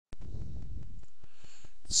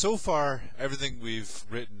So far, everything we've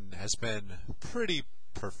written has been pretty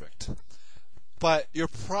perfect. But you're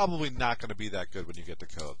probably not going to be that good when you get to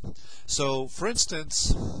code. So, for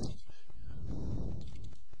instance,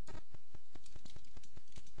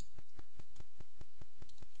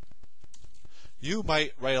 you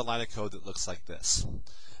might write a line of code that looks like this.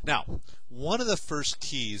 Now, one of the first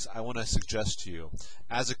keys I want to suggest to you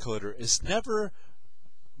as a coder is never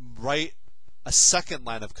write a second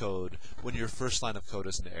line of code when your first line of code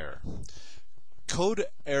is an error. Code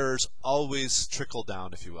errors always trickle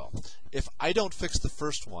down, if you will. If I don't fix the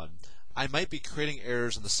first one, I might be creating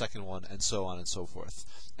errors in the second one, and so on and so forth.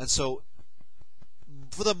 And so,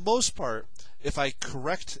 for the most part, if I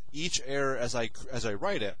correct each error as I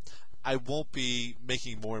write it, I won't be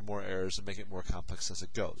making more and more errors and making it more complex as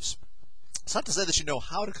it goes. It's not to say that you know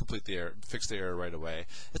how to complete the error, fix the error right away.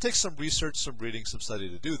 It takes some research, some reading, some study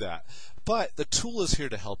to do that. But the tool is here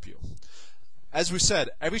to help you. As we said,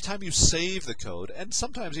 every time you save the code, and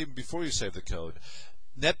sometimes even before you save the code,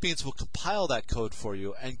 NetBeans will compile that code for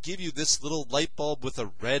you and give you this little light bulb with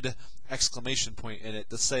a red exclamation point in it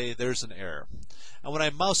to say there's an error. And when I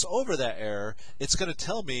mouse over that error, it's going to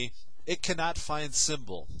tell me it cannot find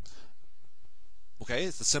symbol. Okay,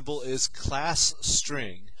 the symbol is class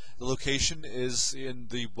string. The location is in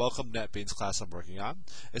the Welcome NetBeans class I'm working on.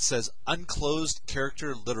 It says unclosed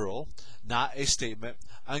character literal, not a statement,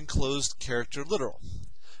 unclosed character literal.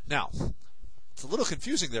 Now, it's a little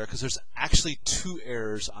confusing there because there's actually two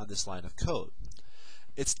errors on this line of code.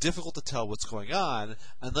 It's difficult to tell what's going on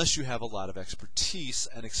unless you have a lot of expertise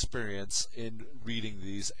and experience in reading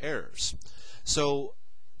these errors. So,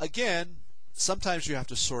 again, sometimes you have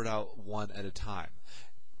to sort out one at a time.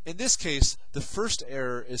 In this case, the first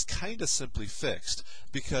error is kind of simply fixed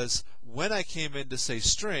because when I came in to say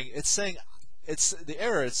string, it's saying the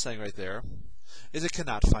error it's saying right there is it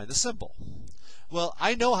cannot find the symbol. Well,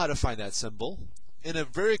 I know how to find that symbol. In a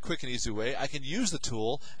very quick and easy way, I can use the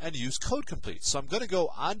tool and use code complete. So I'm going to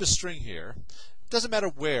go on to string here. Doesn't matter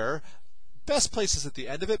where. Best place is at the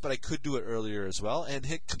end of it, but I could do it earlier as well, and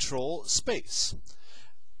hit Control Space.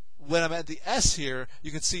 When I'm at the S here,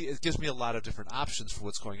 you can see it gives me a lot of different options for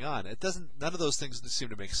what's going on. None of those things seem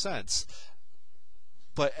to make sense.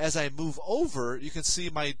 But as I move over, you can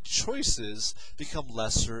see my choices become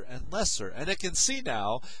lesser and lesser. And I can see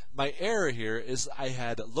now my error here is I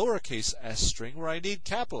had lowercase s string where I need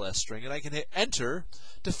capital S string, and I can hit Enter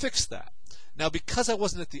to fix that. Now, because I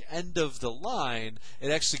wasn't at the end of the line,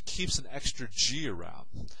 it actually keeps an extra G around.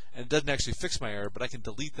 And it doesn't actually fix my error, but I can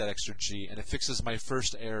delete that extra G, and it fixes my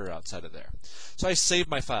first error outside of there. So I save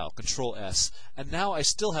my file, Control S, and now I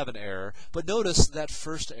still have an error, but notice that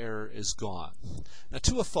first error is gone. Now,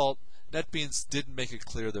 to a fault, NetBeans didn't make it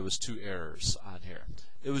clear there was two errors on here.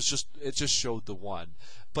 It just showed the one.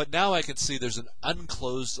 But now I can see there's an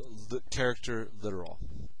unclosed character literal.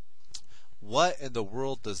 What in the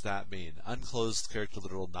world does that mean? Unclosed character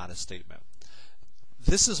literal, not a statement.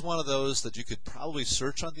 This is one of those that you could probably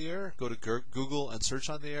search on the error, go to Google and search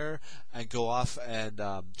on the error, and go off and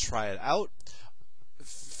try it out.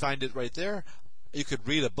 Find it right there. You could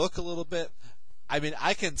read a book a little bit. I mean,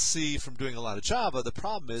 I can see from doing a lot of Java, the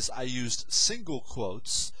problem is I used single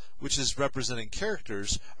quotes, which is representing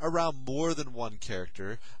characters, around more than one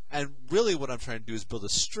character. And really what I'm trying to do is build a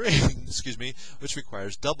string, which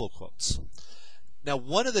requires double quotes. Now,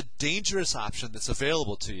 one of the dangerous options that's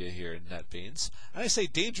available to you here in NetBeans, and I say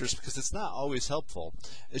dangerous because it's not always helpful,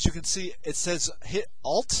 as you can see, it says hit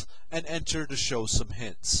Alt and Enter to show some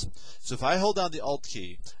hints. So if I hold down the Alt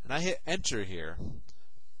key and I hit Enter here,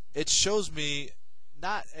 it shows me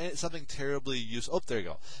not something terribly useful. Oh, there you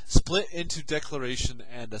go. Split into declaration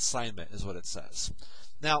and assignment is what it says.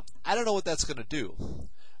 Now, I don't know what that's going to do.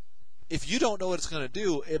 If you don't know what it's going to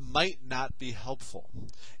do, it might not be helpful.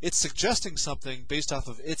 It's suggesting something based off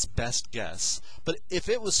of its best guess, but if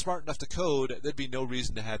it was smart enough to code, there'd be no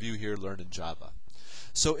reason to have you here learning Java.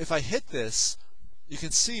 So if I hit this, you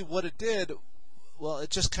can see what it did. Well, it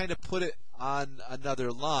just kind of put it on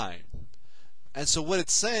another line. And so what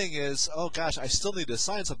it's saying is, oh gosh, I still need to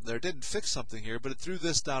assign something there. It didn't fix something here, but it threw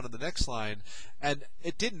this down in the next line, and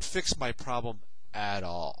it didn't fix my problem at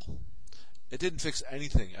all. It didn't fix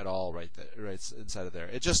anything at all right inside of there.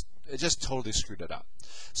 It just totally screwed it up.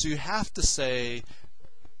 So you have to say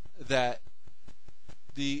that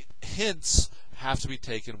the hints have to be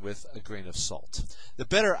taken with a grain of salt. The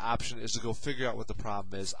better option is to go figure out what the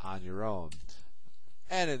problem is on your own.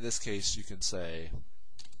 And in this case, you can say,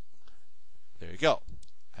 there you go.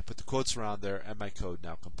 I put the quotes around there, and my code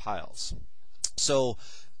now compiles. So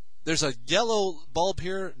there's a yellow bulb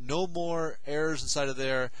here, no more errors inside of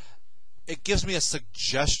there. it gives me a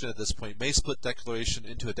suggestion at this point. It may split declaration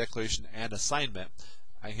into a declaration and assignment.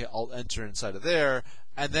 I hit Alt-Enter inside of there,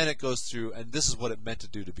 and then it goes through, and this is what it meant to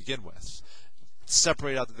do to begin with.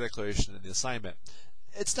 Separate out the declaration and the assignment.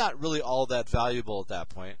 It's not really all that valuable at that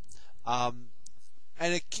point.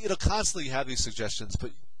 And it'll constantly have these suggestions,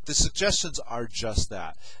 but the suggestions are just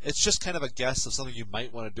that. It's just kind of a guess of something you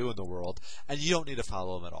might want to do in the world, and you don't need to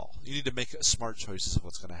follow them at all. You need to make smart choices of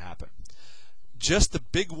what's going to happen. Just a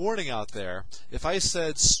big warning out there, if I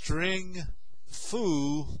said string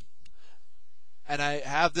foo, and I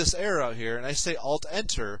have this error out here, and I say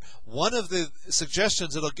Alt-Enter, one of the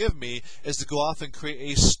suggestions it'll give me is to go off and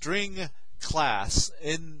create a string class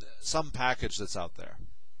in some package that's out there.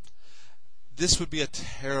 This would be a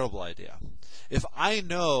terrible idea. If I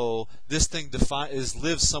know this thing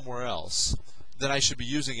lives somewhere else, then I should be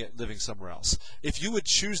using it living somewhere else. If you would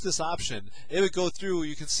choose this option, it would go through,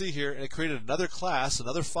 you can see here, and it created another class,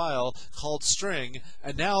 another file called string,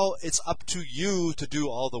 and now it's up to you to do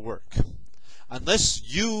all the work. Unless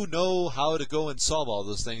you know how to go and solve all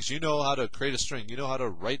those things, you know how to create a string, you know how to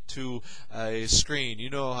write to a screen, you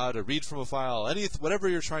know how to read from a file, whatever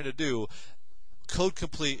you're trying to do, code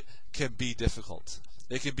complete can be difficult.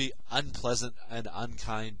 It can be unpleasant and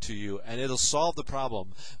unkind to you, and it'll solve the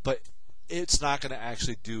problem, but it's not going to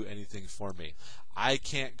actually do anything for me. I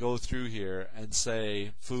can't go through here and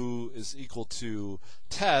say foo is equal to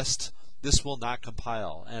test. This will not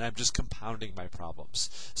compile, and I'm just compounding my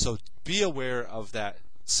problems. So be aware of that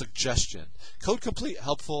suggestion. Code complete,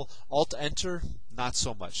 helpful. Alt-Enter, not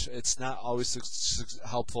so much. It's not always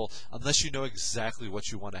helpful unless you know exactly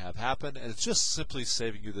what you want to have happen, and it's just simply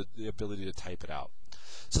saving you the ability to type it out.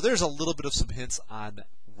 So there's a little bit of some hints on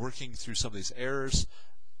working through some of these errors.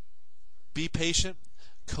 Be patient,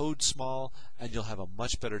 code small, and you'll have a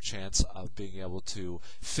much better chance of being able to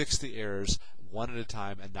fix the errors one at a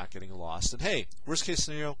time and not getting lost. And hey, worst case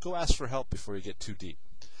scenario, go ask for help before you get too deep.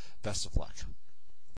 Best of luck.